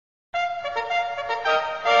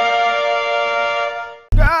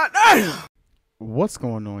What's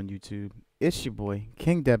going on YouTube? It's your boy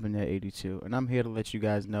King Debonair 82 and I'm here to let you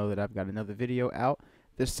guys know that I've got another video out.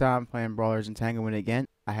 This time playing Brawler's Entanglement again.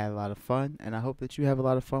 I had a lot of fun and I hope that you have a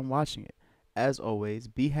lot of fun watching it. As always,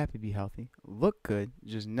 be happy, be healthy, look good,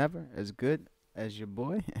 just never as good as your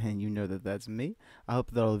boy, and you know that that's me. I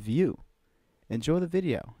hope that all of you enjoy the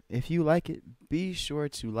video. If you like it, be sure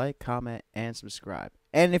to like, comment, and subscribe.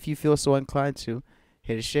 And if you feel so inclined to,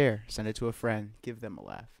 hit a share, send it to a friend, give them a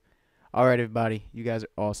laugh. Alright everybody, you guys are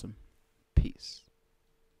awesome. Peace.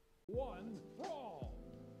 One brawl.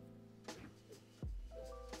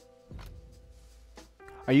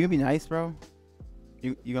 Are you gonna be nice, bro?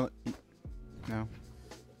 You no.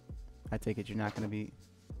 I take it you're not gonna be.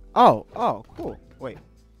 Oh, cool. Wait.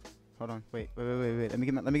 Hold on. Wait. Let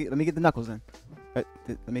me get the knuckles in. Let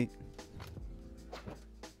me.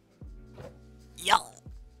 Yo.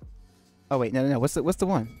 Oh wait, no. What's the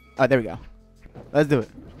one? Oh, there we go. Let's do it.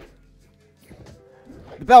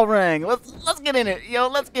 The bell rang. Let's get in it, yo.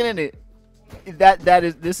 Let's get in it.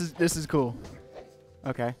 This is cool.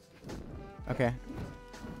 Okay.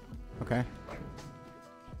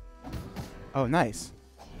 Oh, nice.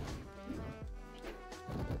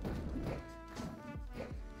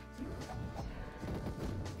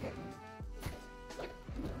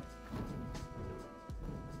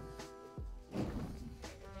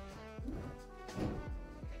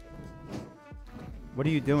 What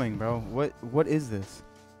are you doing, bro? What is this?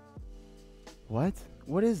 What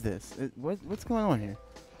is this? What's going on here?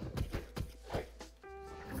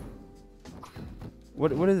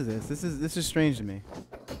 What is this? This is strange to me.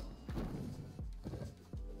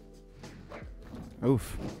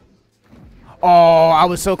 Oof. Oh, I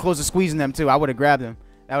was so close to squeezing them too. I would have grabbed them.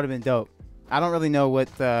 That would have been dope. I don't really know what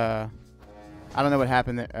I don't know what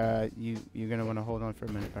happened there. You're gonna want to hold on for a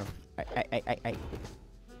minute, bro.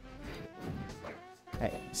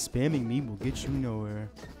 Hey, spamming me will get you nowhere.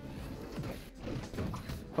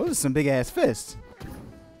 Those are some big ass fists.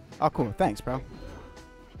 Oh, cool. Thanks, bro.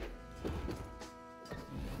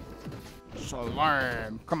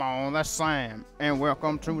 Slam. Come on, let's slam. And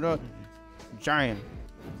welcome to the jam.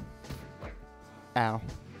 Ow.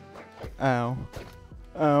 Ow.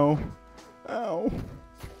 Ow. Ow.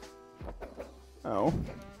 Ow.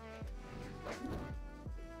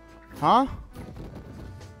 Huh?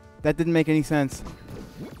 That didn't make any sense.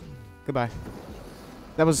 Goodbye.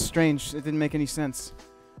 That was strange. It didn't make any sense.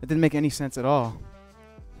 It didn't make any sense at all.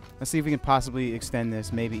 Let's see if we can possibly extend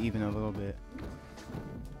this, maybe even a little bit.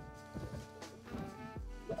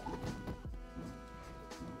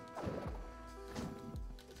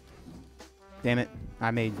 Damn it. I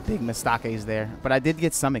made big mistakes there. But I did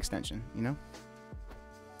get some extension, you know?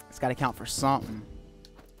 It's got to count for something.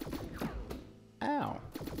 Ow.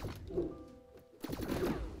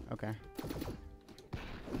 Okay.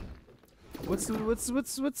 What's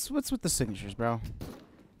with the signatures, bro?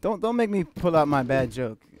 Don't make me pull out my bad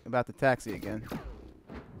joke about the taxi again.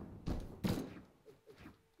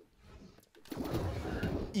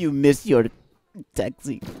 You missed your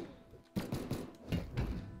taxi.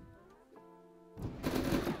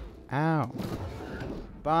 Ow.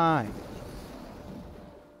 Bye.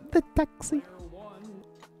 The taxi.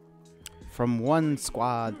 From one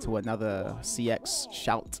squad to another, CX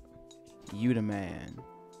shout. You the man.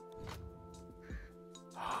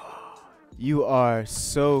 You are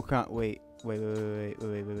so wait.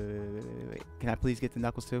 Can I please get the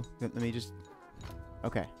knuckles too? Let me just.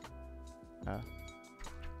 Okay. Let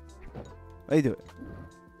me do it.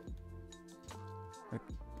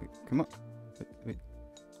 Come on. Wait.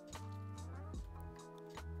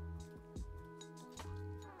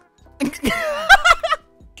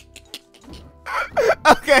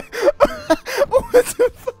 Okay. What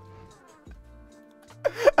the fuck?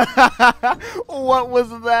 What was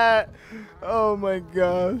that? Oh my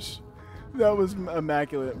gosh. That was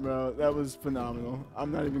immaculate, bro. That was phenomenal.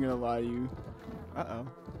 I'm not even gonna lie to you. Uh-oh.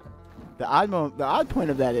 The odd point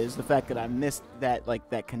of that is the fact that I missed that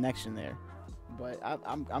that connection there. But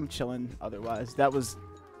I'm chilling otherwise. That was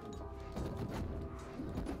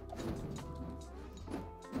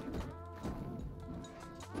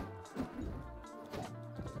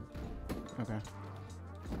okay.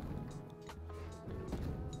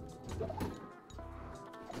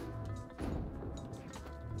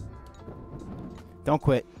 Don't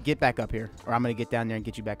quit. Get back up here, or I'm gonna get down there and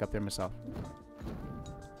get you back up there myself.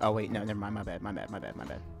 Oh wait, no, never mind. My bad.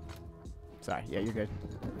 Sorry. Yeah, you're good.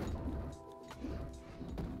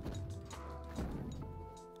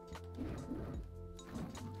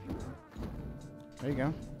 There you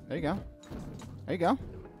go. There you go. There you go.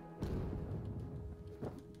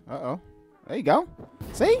 Uh-oh. There you go.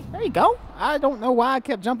 See? There you go. I don't know why I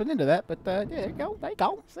kept jumping into that, but yeah, there you go. There you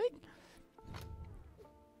go. See?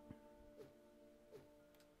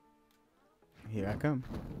 Here I come.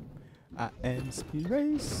 I am Speed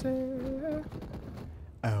Racer.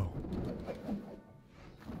 Oh.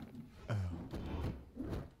 Oh.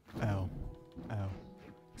 Oh. Oh.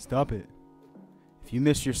 Stop it. If you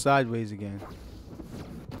miss your sideways again.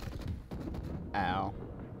 Ow.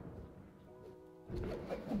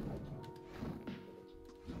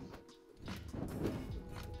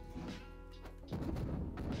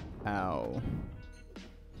 Ow.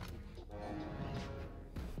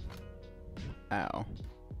 Ow.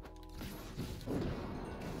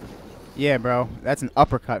 Yeah, bro. That's an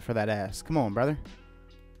uppercut for that ass. Come on, brother.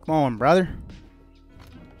 Come on, brother.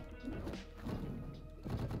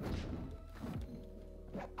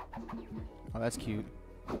 Oh, that's cute.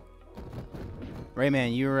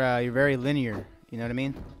 Rayman, you're very linear. You know what I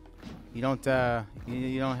mean? You don't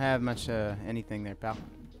you don't have much anything there, pal.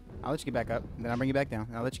 I'll let you get back up. Then I'll bring you back down.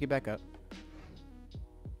 I'll let you get back up.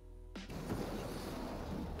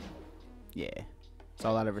 Yeah. It's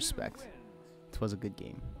all out of respect. This was a good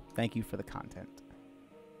game. Thank you for the content.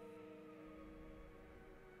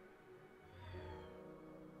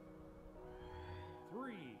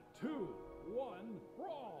 Three, two, one,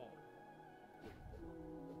 brawl.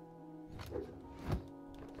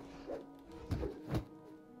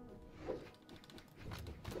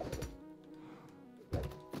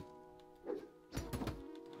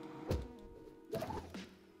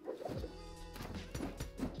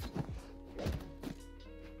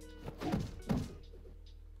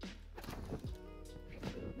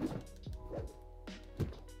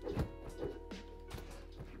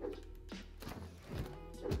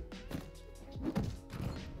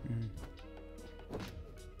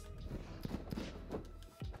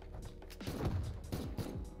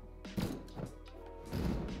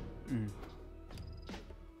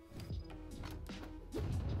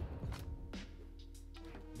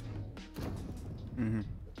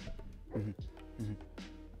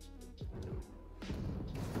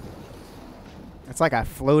 It's like I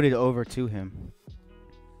floated over to him.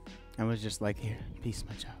 I was just like, here, peace,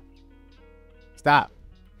 my child. Stop.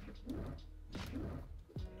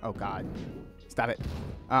 Oh, God. Stop it.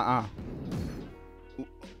 Uh-uh.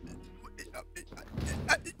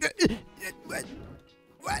 What?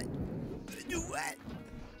 What? What?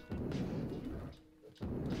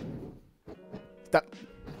 Stop.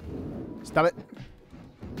 Stop it.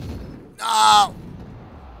 No!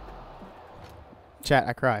 Chat,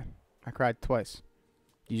 I cry. I cried twice.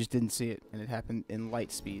 You just didn't see it, and it happened in light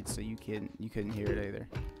speed, so you couldn't hear it either.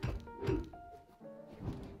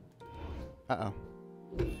 Uh-oh.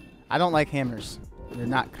 I don't like hammers. They're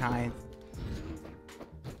not kind.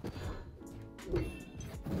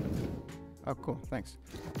 Oh, cool. Thanks.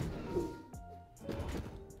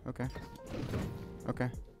 Okay. Okay.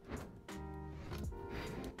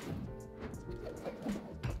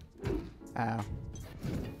 Ow.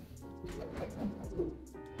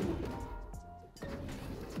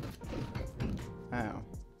 Ow.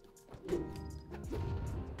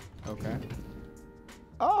 Okay.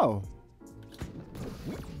 Oh!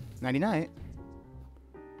 99.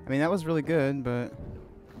 I mean, that was really good, but...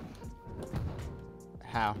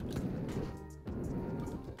 How?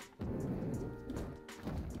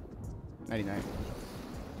 99.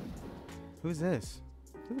 Who's this?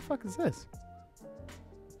 Who the fuck is this?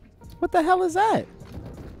 What the hell is that?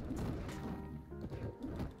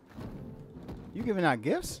 You giving out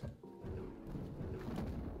gifts?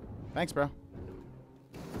 Thanks, bro.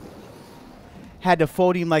 Had to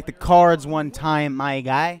fold him like the cards one time, my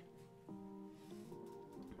guy.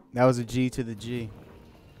 That was a G to the G.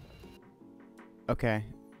 Okay.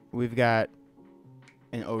 We've got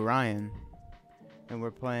an Orion. And we're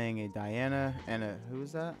playing a Diana and a...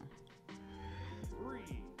 Who's that? 3,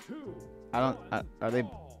 2, I don't... are they...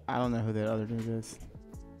 I don't know who the other dude is.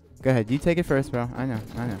 Go ahead. You take it first, bro. I know.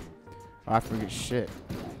 I know. Oh, I forget shit.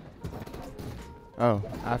 Oh,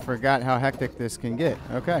 I forgot how hectic this can get.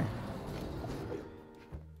 Okay.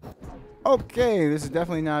 Okay, this is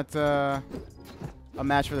definitely not a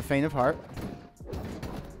match for the faint of heart.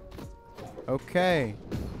 Okay.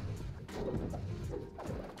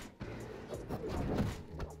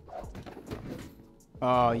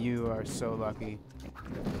 Oh, you are so lucky.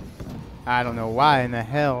 I don't know why in the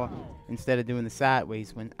hell, instead of doing the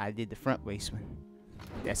sideways one, I did the front waist one.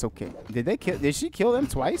 That's okay. Did she kill them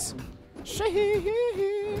twice?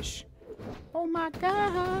 Sheesh. Oh my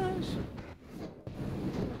gosh.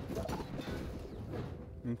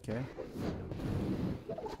 Okay.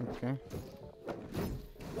 Okay.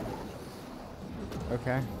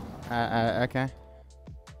 Okay. Okay.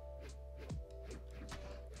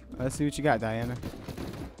 Let's see what you got, Diana.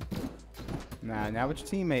 Nah, not with your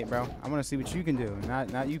teammate, bro. I want to see what you can do.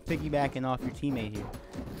 Not you piggybacking off your teammate here.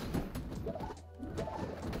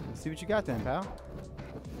 Let's see what you got then, pal.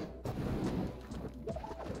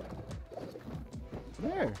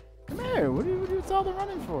 Come here. Come here. What's all the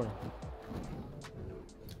running for?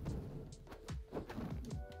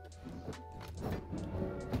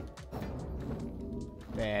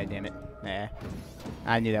 Ah, damn it. Nah.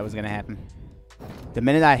 I knew that was going to happen. The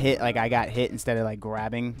minute I hit, like I got hit instead of like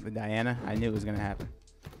grabbing the Diana, I knew it was going to happen.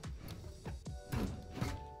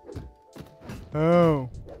 Oh.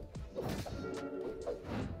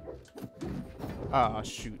 Oh,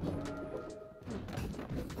 shoot.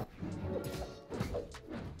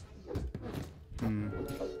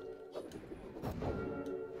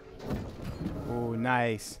 Oh,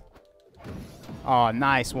 nice. Oh,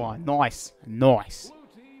 nice one. Nice. Nice.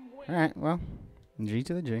 Alright, well. G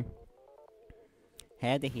to the G.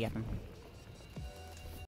 Had to happen.